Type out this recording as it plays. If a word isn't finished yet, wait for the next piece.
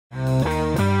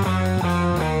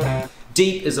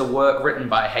Deep is a work written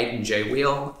by Hayden J.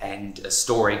 Wheel and a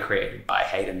story created by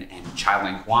Hayden and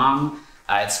Chailing Huang.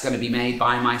 It's going to be made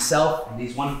by myself and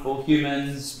these wonderful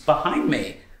humans behind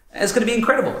me. It's going to be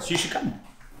incredible, so you should come.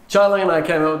 Chailing and I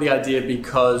came up with the idea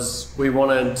because we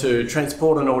wanted to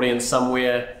transport an audience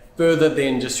somewhere further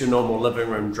than just your normal living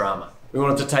room drama. We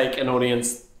wanted to take an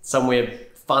audience somewhere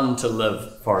fun to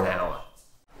live for an hour.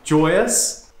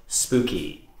 Joyous.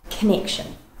 Spooky.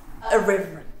 Connection.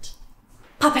 Irreverent.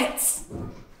 Puppets.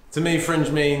 To me,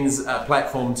 Fringe means a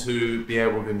platform to be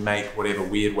able to make whatever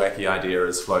weird, wacky idea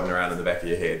is floating around in the back of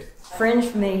your head. Fringe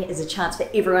for me is a chance for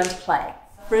everyone to play.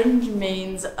 Fringe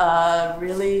means a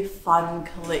really fun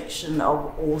collection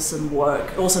of awesome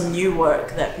work, awesome new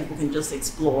work that people can just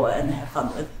explore and have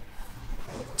fun with.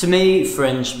 To me,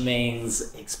 Fringe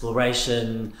means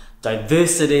exploration,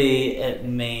 diversity, it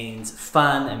means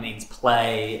fun, it means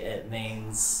play, it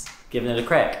means giving it a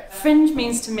crack. Fringe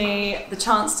means to me the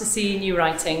chance to see new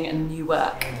writing and new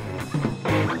work.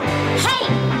 Hey!